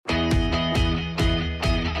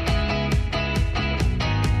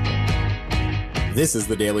This is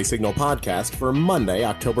the Daily Signal podcast for Monday,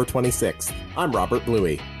 October 26th. I'm Robert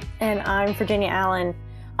Bluey. And I'm Virginia Allen.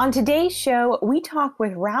 On today's show, we talk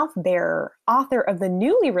with Ralph Barer, author of the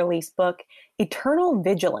newly released book, Eternal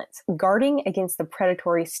Vigilance, Guarding Against the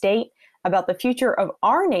Predatory State, about the future of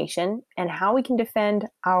our nation and how we can defend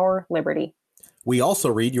our liberty. We also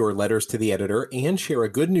read your letters to the editor and share a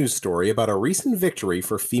good news story about a recent victory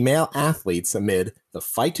for female athletes amid the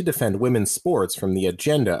fight to defend women's sports from the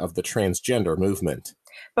agenda of the transgender movement.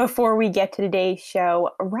 Before we get to today's show,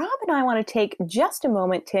 Rob and I want to take just a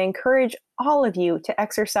moment to encourage all of you to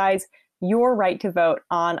exercise your right to vote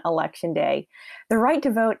on Election Day. The right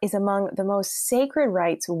to vote is among the most sacred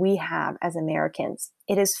rights we have as Americans.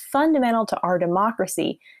 It is fundamental to our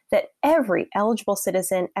democracy that every eligible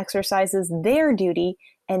citizen exercises their duty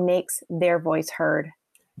and makes their voice heard.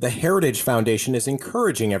 The Heritage Foundation is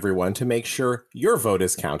encouraging everyone to make sure your vote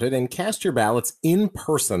is counted and cast your ballots in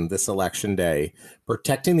person this Election Day.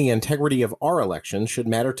 Protecting the integrity of our elections should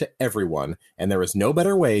matter to everyone, and there is no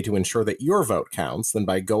better way to ensure that your vote counts than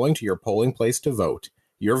by going to your polling place to vote.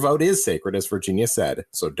 Your vote is sacred, as Virginia said,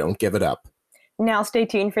 so don't give it up. Now stay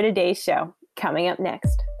tuned for today's show. Coming up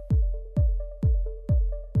next.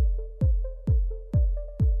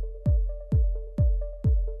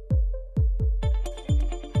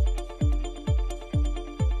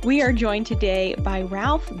 We are joined today by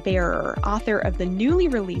Ralph Barer, author of the newly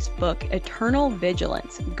released book, Eternal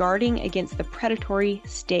Vigilance, Guarding Against the Predatory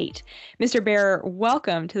State. Mr. Barer,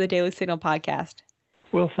 welcome to the Daily Signal podcast.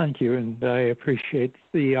 Well, thank you, and I appreciate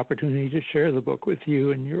the opportunity to share the book with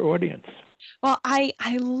you and your audience. Well, I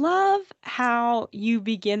love how you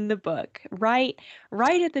begin the book. Right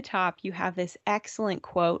at the top, you have this excellent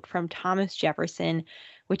quote from Thomas Jefferson,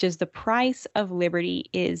 which is, "The price of liberty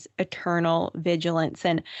is eternal vigilance."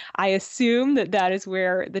 And I assume that is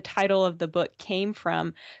where the title of the book came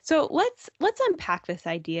from. So let's unpack this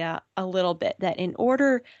idea a little bit, that in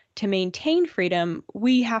order to maintain freedom,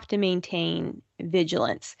 we have to maintain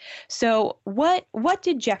vigilance. So what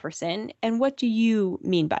did Jefferson, and what do you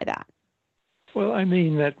mean by that? Well, I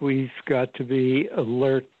mean that we've got to be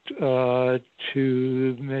alert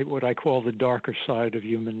to what I call the darker side of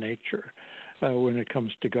human nature when it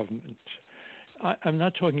comes to government. I'm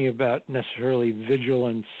not talking about necessarily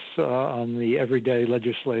vigilance on the everyday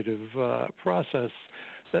legislative process.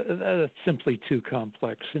 That's simply too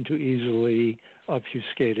complex and too easily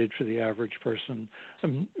obfuscated for the average person.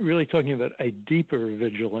 I'm really talking about a deeper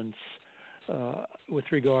vigilance with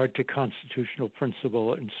regard to constitutional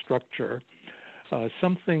principle and structure.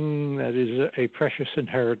 Something that is a precious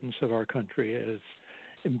inheritance of our country is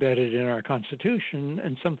embedded in our Constitution,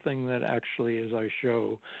 and something that actually, as I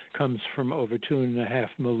show, comes from over 2.5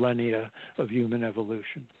 millennia of human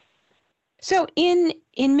evolution. So in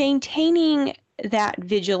maintaining that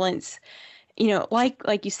vigilance,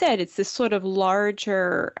 like you said, it's this sort of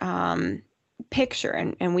larger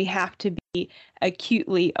picture, and we have to be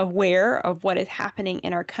acutely aware of what is happening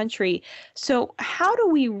in our country. So how do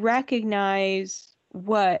we recognize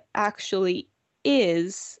what actually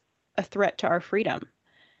is a threat to our freedom?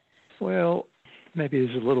 Well, maybe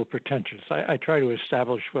it's a little pretentious. I try to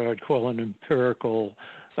establish what I'd call an empirical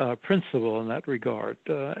principle in that regard,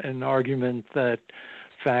 an argument that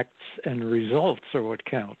facts and results are what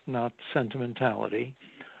count, not sentimentality.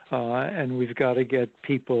 And we've got to get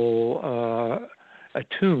people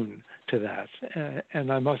attuned to that.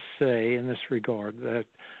 And I must say in this regard that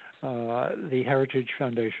the Heritage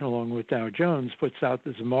Foundation, along with Dow Jones, puts out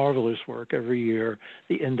this marvelous work every year,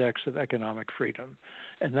 the Index of Economic Freedom.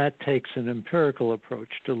 And that takes an empirical approach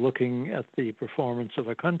to looking at the performance of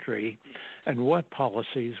a country and what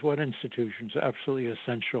policies, what institutions are absolutely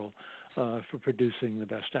essential for producing the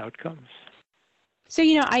best outcomes. So,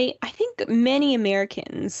 I think many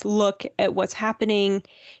Americans look at what's happening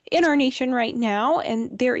in our nation right now,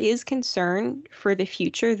 and there is concern for the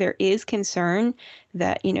future. There is concern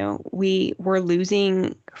that, we're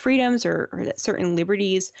losing freedoms or that certain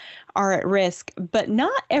liberties are at risk. But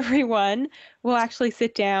not everyone will actually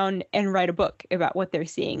sit down and write a book about what they're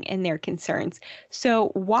seeing and their concerns.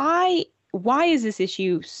 So why is this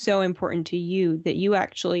issue so important to you that you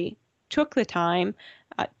actually took the time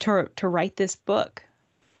to write this book?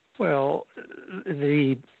 Well,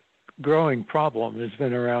 the growing problem has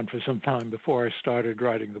been around for some time before I started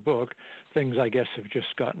writing the book. Things, I guess, have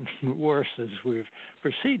just gotten worse as we've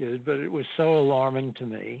proceeded, but it was so alarming to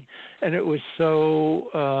me, and it was so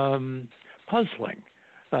puzzling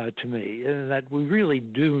to me, that we really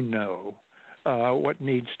do know what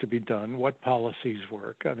needs to be done, what policies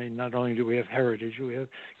work. I mean, not only do we have heritage, we have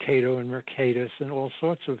Cato and Mercatus and all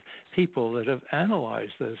sorts of people that have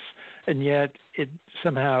analyzed this, and yet it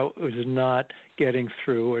somehow was not getting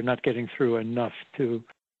through, or not getting through enough to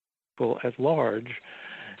people at large.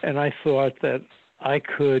 And I thought that I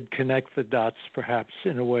could connect the dots perhaps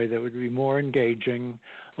in a way that would be more engaging.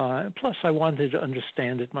 Plus, I wanted to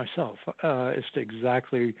understand it myself as to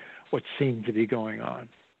exactly what seemed to be going on.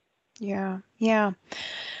 Yeah, yeah.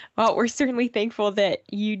 Well, we're certainly thankful that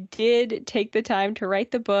you did take the time to write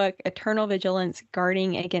the book, Eternal Vigilance,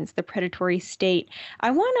 Guarding Against the Predatory State. I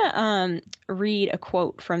want to read a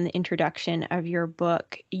quote from the introduction of your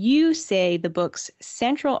book. You say the book's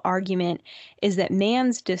central argument is that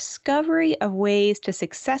man's discovery of ways to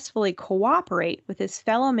successfully cooperate with his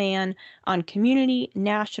fellow man on community,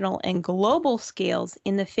 national, and global scales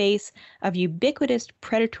in the face of ubiquitous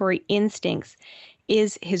predatory instincts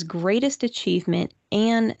is his greatest achievement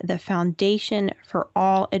and the foundation for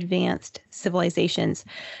all advanced civilizations.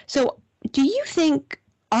 So, do you think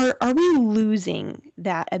are we losing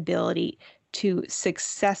that ability to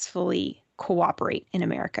successfully cooperate in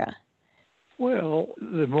America? Well,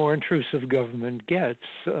 the more intrusive government gets,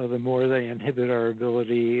 the more they inhibit our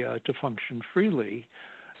ability to function freely.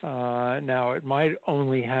 Now, it might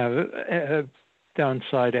only have a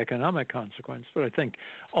downside economic consequence, but I think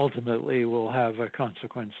ultimately will have a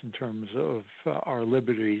consequence in terms of our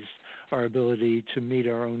liberties, our ability to meet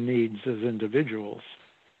our own needs as individuals.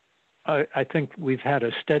 I think we've had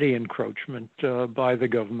a steady encroachment by the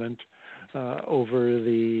government over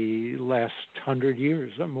the last 100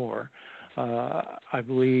 years or more. I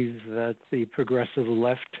believe that the progressive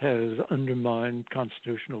left has undermined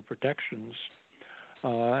constitutional protections.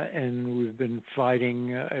 And we've been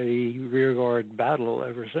fighting a rearguard battle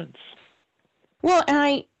ever since. Well,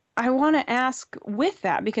 and I want to ask with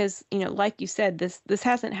that because, like you said, this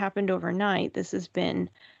hasn't happened overnight. This has been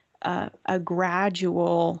a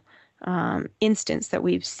gradual instance that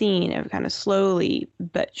we've seen of kind of slowly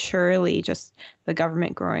but surely just the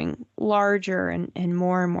government growing larger and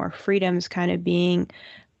more freedoms kind of being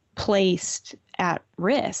placed at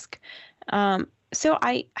risk. So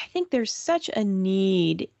I think there's such a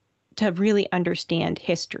need to really understand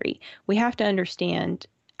history. We have to understand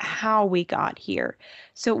how we got here.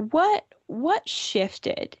 So what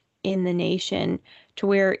shifted in the nation to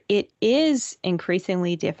where it is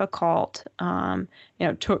increasingly difficult,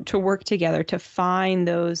 to work together to find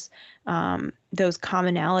those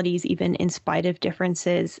commonalities, even in spite of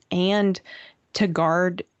differences, and to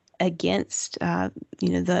guard against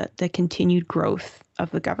the continued growth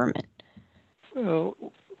of the government. Well,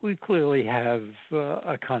 we clearly have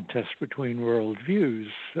a contest between worldviews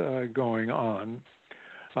going on.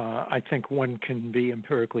 I think one can be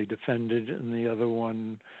empirically defended and the other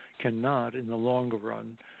one cannot in the longer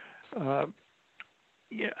run. I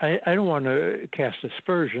don't want to cast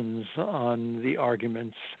aspersions on the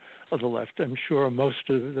arguments of the left. I'm sure most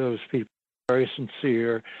of those people are very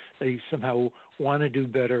sincere. They somehow want to do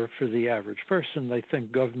better for the average person. They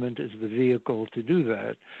think government is the vehicle to do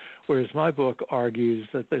that. Whereas my book argues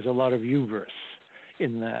that there's a lot of hubris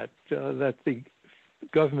in that the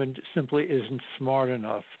government simply isn't smart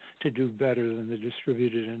enough to do better than the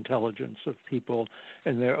distributed intelligence of people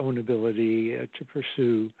and their own ability to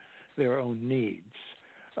pursue their own needs.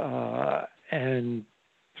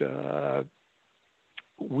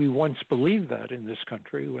 We once believed that in this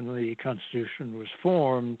country when the Constitution was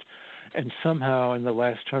formed, and somehow in the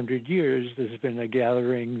last 100 years there's been a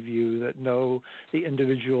gathering view that no, the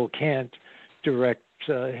individual can't direct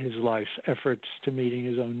his life's efforts to meeting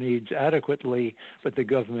his own needs adequately, but the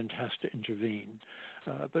government has to intervene.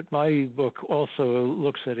 But my book also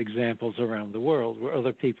looks at examples around the world where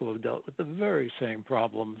other people have dealt with the very same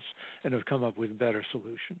problems and have come up with better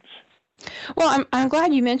solutions. Well, I'm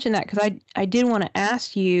glad you mentioned that because I did want to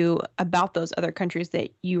ask you about those other countries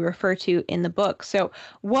that you refer to in the book. So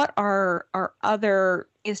what are other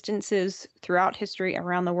instances throughout history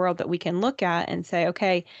around the world that we can look at and say,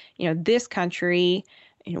 okay, this country,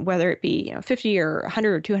 whether it be 50 or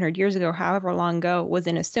 100 or 200 years ago, however long ago, was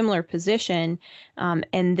in a similar position,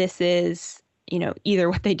 and this is either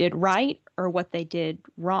what they did right or what they did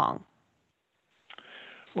wrong.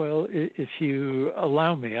 Well, if you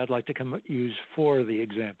allow me, I'd like to use 4 of the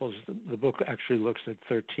examples. The book actually looks at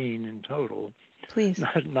 13 in total. Please.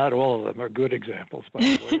 Not all of them are good examples, by the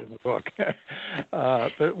way, in the book.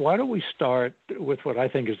 But why don't we start with what I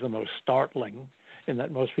think is the most startling and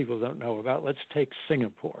that most people don't know about. Let's take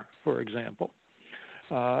Singapore, for example.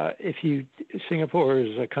 Singapore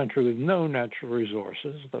is a country with no natural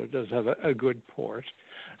resources, though it does have a good port.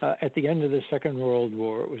 At the end of the Second World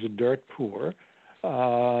War, it was dirt poor.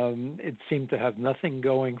 It seemed to have nothing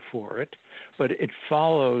going for it, but it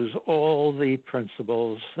follows all the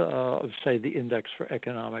principles of, say, the Index for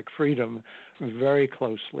Economic Freedom very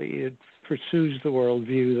closely. It pursues the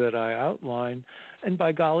worldview that I outlined, and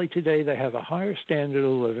by golly, today they have a higher standard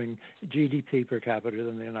of living, GDP per capita,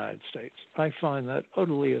 than the United States. I find that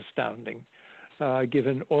utterly astounding,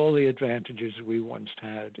 given all the advantages we once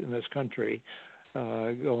had in this country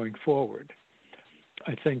going forward.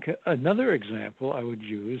 I think another example I would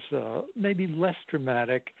use, maybe less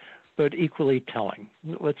dramatic, but equally telling.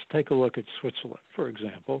 Let's take a look at Switzerland, for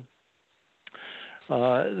example.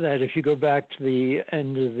 That if you go back to the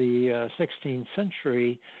end of the 16th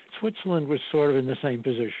century, Switzerland was sort of in the same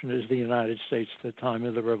position as the United States at the time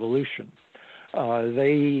of the Revolution.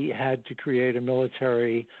 They had to create a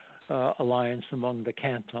military alliance among the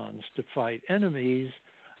cantons to fight enemies.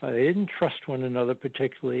 They didn't trust one another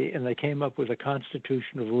particularly, and they came up with a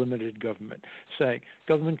constitution of limited government, saying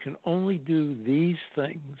government can only do these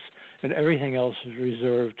things, and everything else is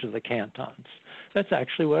reserved to the cantons. That's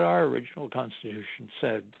actually what our original constitution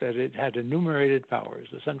said, that it had enumerated powers.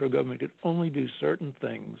 The central government could only do certain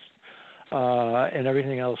things, and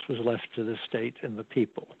everything else was left to the state and the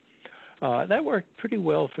people. That worked pretty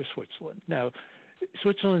well for Switzerland. Now,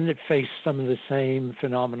 Switzerland had faced some of the same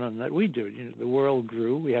phenomenon that we do. You know, the world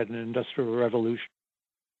grew. We had an industrial revolution,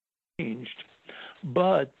 changed,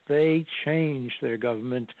 but they changed their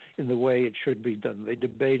government in the way it should be done. They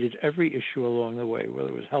debated every issue along the way, whether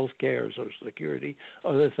it was health care, social security,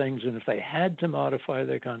 other things. And if they had to modify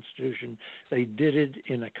their constitution, they did it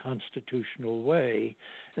in a constitutional way.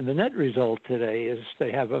 And the net result today is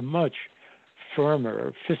they have a much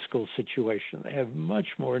firmer fiscal situation. They have much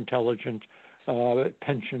more intelligent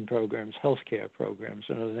pension programs, healthcare programs,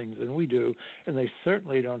 and other things than we do, and they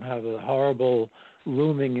certainly don't have the horrible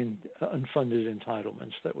looming unfunded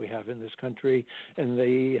entitlements that we have in this country, and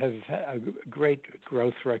they have a great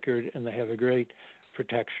growth record, and they have a great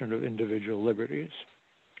protection of individual liberties.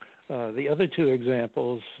 The other two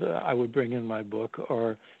examples I would bring in my book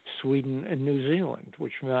are Sweden and New Zealand,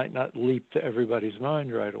 which might not leap to everybody's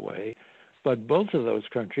mind right away, but both of those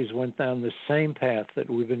countries went down the same path that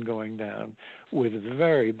we've been going down with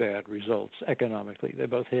very bad results economically. They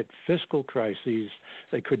both hit fiscal crises.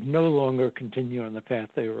 They could no longer continue on the path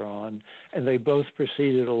they were on, and they both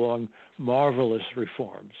proceeded along marvelous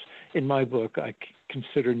reforms. In my book, I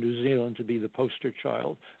consider New Zealand to be the poster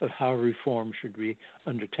child of how reform should be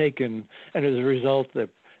undertaken, and as a result,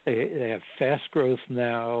 they have fast growth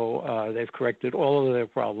now. They've corrected all of their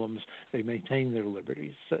problems. They maintain their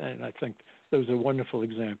liberties. And I think those are wonderful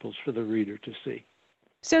examples for the reader to see.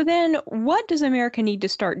 So then what does America need to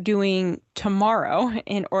start doing tomorrow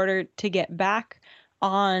in order to get back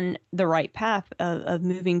on the right path of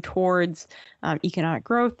moving towards economic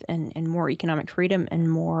growth and more economic freedom and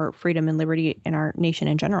more freedom and liberty in our nation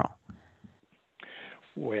in general?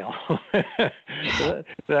 Well,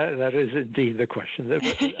 that is indeed the question.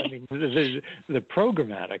 I mean, the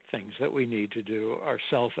programmatic things that we need to do are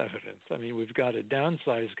self-evident. I mean, we've got to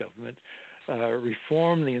downsize government,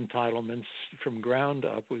 reform the entitlements from ground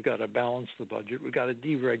up. We've got to balance the budget. We've got to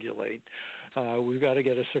deregulate. We've got to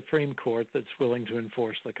get a Supreme Court that's willing to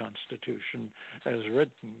enforce the Constitution as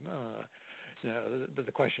written. But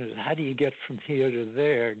the question is, how do you get from here to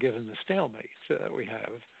there, given the stalemate that we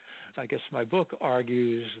have? I guess my book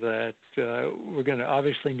argues that we're going to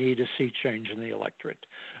obviously need a sea change in the electorate.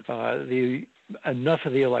 Enough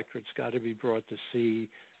of the electorate's got to be brought to see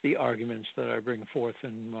the arguments that I bring forth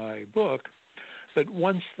in my book. But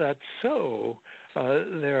once that's so,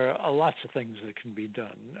 there are lots of things that can be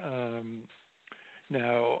done.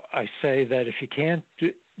 Now, I say that if you can't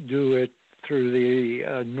do it through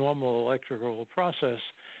the normal electoral process,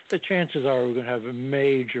 the chances are we're going to have a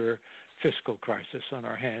major fiscal crisis on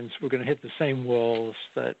our hands. We're going to hit the same walls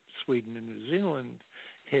that Sweden and New Zealand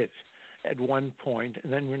hit at one point,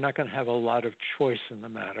 and then we're not going to have a lot of choice in the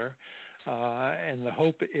matter. And the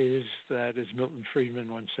hope is that, as Milton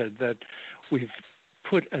Friedman once said, that we've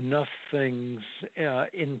put enough things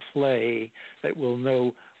in play that we'll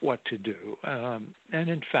know what to do. And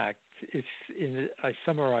in fact, I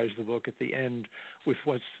summarize the book at the end with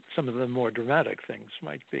what some of the more dramatic things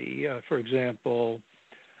might be. For example,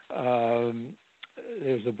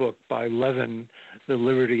 there's a book by Levin, The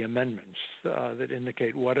Liberty Amendments, that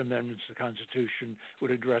indicate what amendments to the Constitution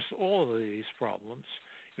would address all of these problems.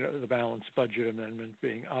 You know, the balanced budget amendment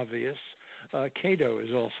being obvious. Cato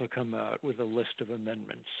has also come out with a list of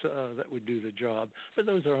amendments that would do the job, but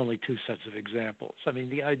those are only two sets of examples. I mean,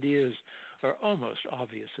 the ideas are almost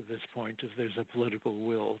obvious at this point if there's a political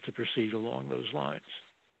will to proceed along those lines.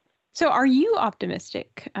 So are you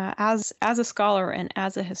optimistic as a scholar and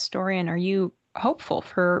as a historian? Are you hopeful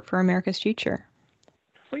for America's future?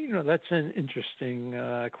 Well, that's an interesting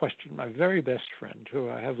question. My very best friend, who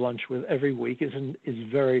I have lunch with every week, is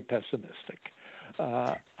very pessimistic.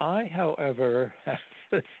 I, however, have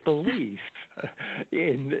this belief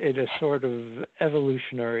in a sort of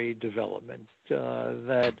evolutionary development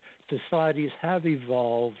that societies have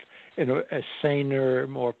evolved in a saner,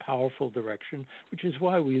 more powerful direction, which is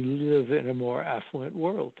why we live in a more affluent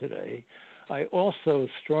world today. I also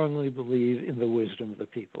strongly believe in the wisdom of the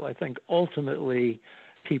people. I think ultimately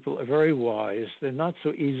people are very wise. They're not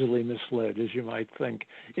so easily misled as you might think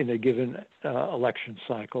in a given election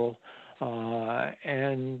cycle.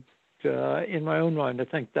 And in my own mind, I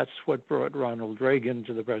think that's what brought Ronald Reagan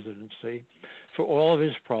to the presidency. For all of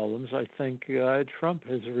his problems, I think Trump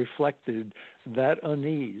has reflected that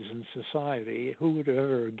unease in society. Who would have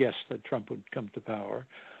ever guessed that Trump would come to power?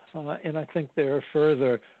 And I think there are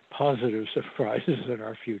further positive surprises in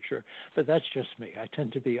our future. But that's just me. I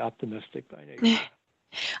tend to be optimistic by nature.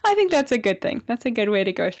 I think that's a good thing. That's a good way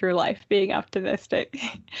to go through life, being optimistic.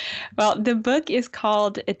 Well, the book is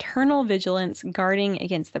called Eternal Vigilance, Guarding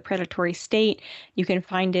Against the Predatory State. You can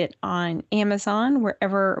find it on Amazon,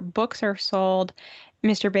 wherever books are sold.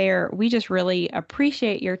 Mr. Bayer, we just really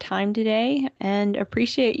appreciate your time today and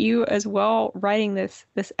appreciate you as well writing this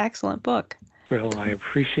excellent book. Well, I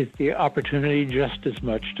appreciate the opportunity just as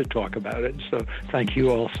much to talk about it. So thank you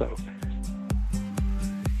also.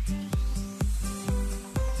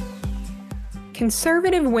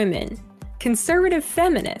 Conservative women, conservative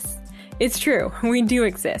feminists. It's true, we do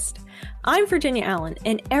exist. I'm Virginia Allen,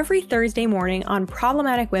 and every Thursday morning on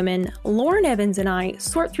Problematic Women, Lauren Evans and I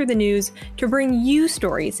sort through the news to bring you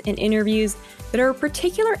stories and interviews that are of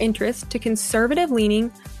particular interest to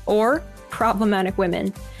conservative-leaning or problematic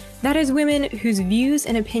women. That is, women whose views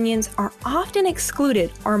and opinions are often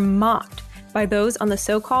excluded or mocked by those on the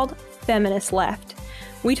so-called feminist left.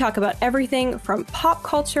 We talk about everything from pop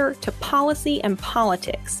culture to policy and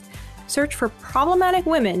politics. Search for Problematic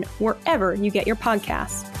Women wherever you get your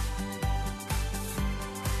podcasts.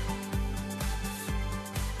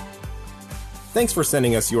 Thanks for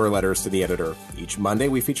sending us your letters to the editor. Each Monday,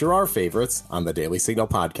 we feature our favorites on the Daily Signal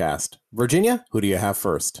podcast. Virginia, who do you have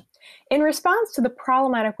first? In response to the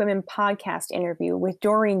Problematic Women podcast interview with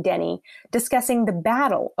Doreen Denny discussing the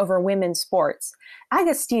battle over women's sports,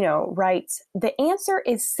 Agostino writes, "The answer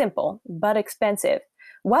is simple but expensive.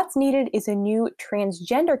 What's needed is a new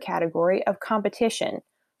transgender category of competition,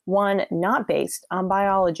 one not based on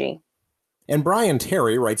biology." And Brian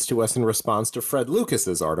Terry writes to us in response to Fred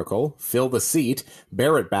Lucas's article, Fill the Seat,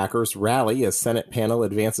 Barrett backers rally as Senate panel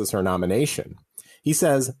advances her nomination. He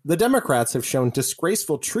says, the Democrats have shown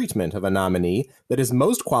disgraceful treatment of a nominee that is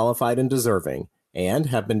most qualified and deserving, and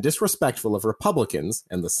have been disrespectful of Republicans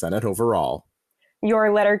and the Senate overall.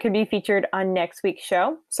 Your letter could be featured on next week's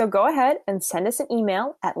show, so go ahead and send us an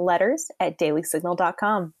email at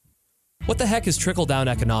letters@dailysignal.com. What the heck is trickle-down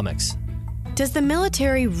economics? Does the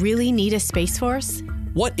military really need a space force?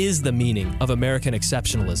 What is the meaning of American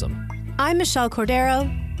exceptionalism? I'm Michelle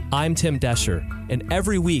Cordero. I'm Tim Descher, and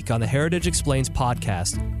every week on the Heritage Explains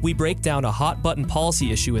podcast, we break down a hot-button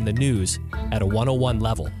policy issue in the news at a 101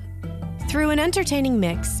 level. Through an entertaining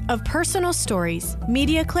mix of personal stories,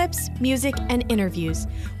 media clips, music, and interviews,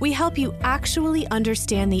 we help you actually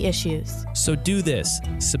understand the issues. So do this.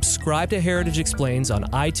 Subscribe to Heritage Explains on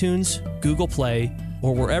iTunes, Google Play,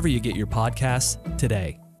 or wherever you get your podcasts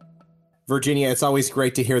today. Virginia, it's always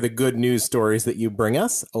great to hear the good news stories that you bring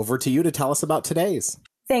us. Over to you to tell us about today's.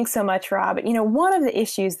 Thanks so much, Rob. One of the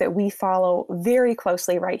issues that we follow very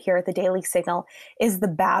closely right here at the Daily Signal is the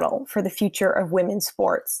battle for the future of women's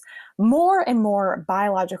sports. More and more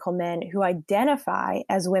biological men who identify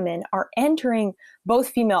as women are entering both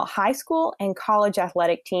female high school and college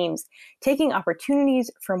athletic teams, taking opportunities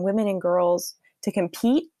from women and girls to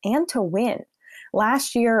compete and to win.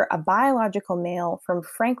 Last year, a biological male from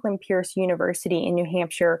Franklin Pierce University in New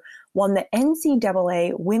Hampshire won the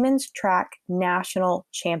NCAA Women's Track National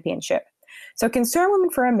Championship. So Concerned Women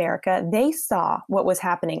for America, they saw what was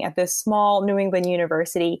happening at this small New England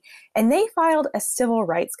university, and they filed a civil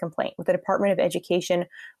rights complaint with the Department of Education,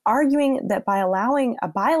 arguing that by allowing a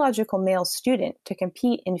biological male student to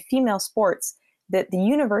compete in female sports, that the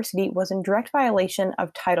university was in direct violation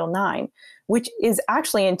of Title IX, which is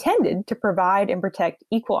actually intended to provide and protect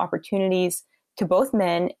equal opportunities to both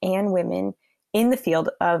men and women in the field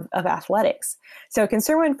of athletics. So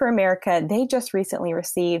Concern Women for America, they just recently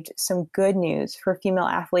received some good news for female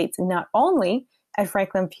athletes, not only at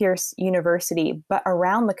Franklin Pierce University, but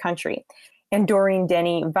around the country. And Doreen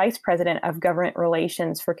Denny, Vice President of Government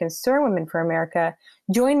Relations for Concern Women for America,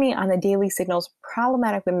 joined me on the Daily Signal's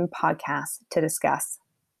Problematic Women podcast to discuss.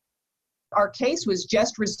 Our case was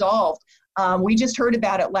just resolved. We just heard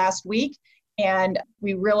about it last week, and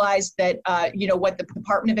we realized that, what the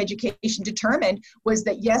Department of Education determined was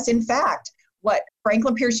that, yes, in fact, what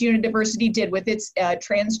Franklin Pierce University did with its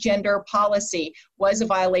transgender policy was a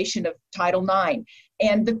violation of Title IX.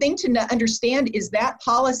 And the thing to understand is that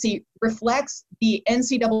policy reflects the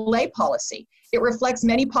NCAA policy. It reflects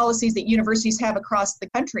many policies that universities have across the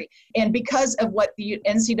country. And because of what the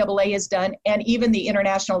NCAA has done, and even the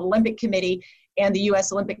International Olympic Committee and the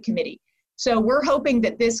U.S. Olympic Committee. So we're hoping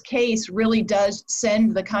that this case really does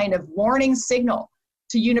send the kind of warning signal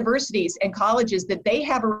to universities and colleges that they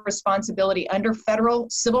have a responsibility under federal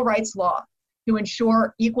civil rights law to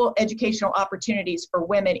ensure equal educational opportunities for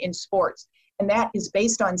women in sports. And that is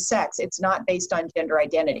based on sex. It's not based on gender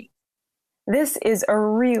identity. This is a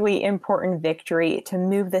really important victory to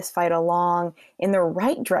move this fight along in the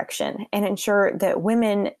right direction and ensure that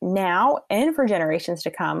women now and for generations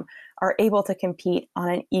to come are able to compete on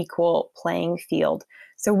an equal playing field.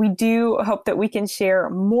 So we do hope that we can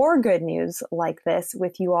share more good news like this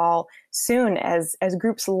with you all soon as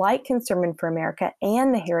groups like Concern Women for America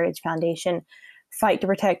and the Heritage Foundation fight to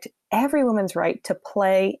protect every woman's right to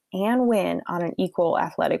play and win on an equal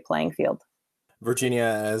athletic playing field. Virginia,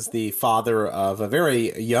 as the father of a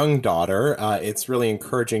very young daughter, it's really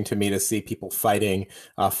encouraging to me to see people fighting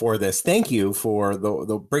for this. Thank you for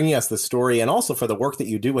the bringing us the story, and also for the work that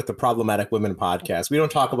you do with the Problematic Women podcast. We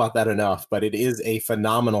don't talk about that enough, but it is a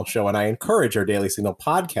phenomenal show, and I encourage our Daily Signal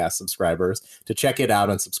podcast subscribers to check it out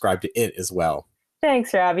and subscribe to it as well.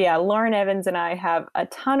 Thanks, Rob. Yeah, Lauren Evans and I have a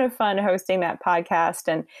ton of fun hosting that podcast,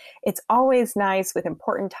 and it's always nice with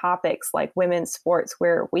important topics like women's sports,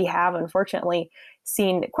 where we have unfortunately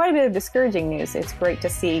seen quite a bit of discouraging news. It's great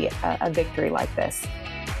to see a victory like this.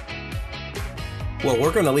 Well,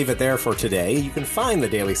 we're going to leave it there for today. You can find the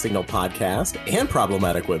Daily Signal podcast and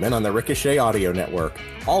Problematic Women on the Ricochet Audio Network.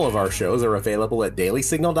 All of our shows are available at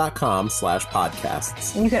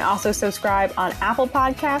dailysignal.com/podcasts. And you can also subscribe on Apple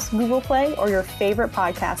Podcasts, Google Play, or your favorite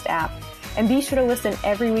podcast app. And be sure to listen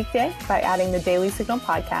every weekday by adding the Daily Signal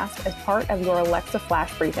podcast as part of your Alexa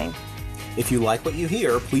Flash Briefing. If you like what you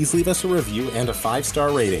hear, please leave us a review and a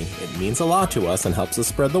 5-star rating. It means a lot to us and helps us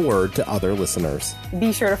spread the word to other listeners.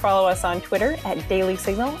 Be sure to follow us on Twitter at Daily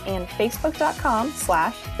Signal and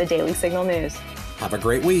Facebook.com/The Daily Signal News. Have a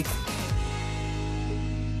great week.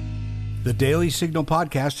 The Daily Signal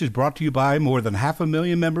podcast is brought to you by more than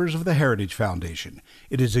 500,000 members of the Heritage Foundation.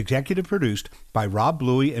 It is executive produced by Rob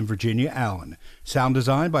Bluey and Virginia Allen. Sound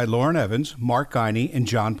design by Lauren Evans, Mark Guiney, and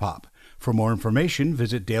John Popp. For more information,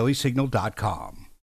 visit dailysignal.com.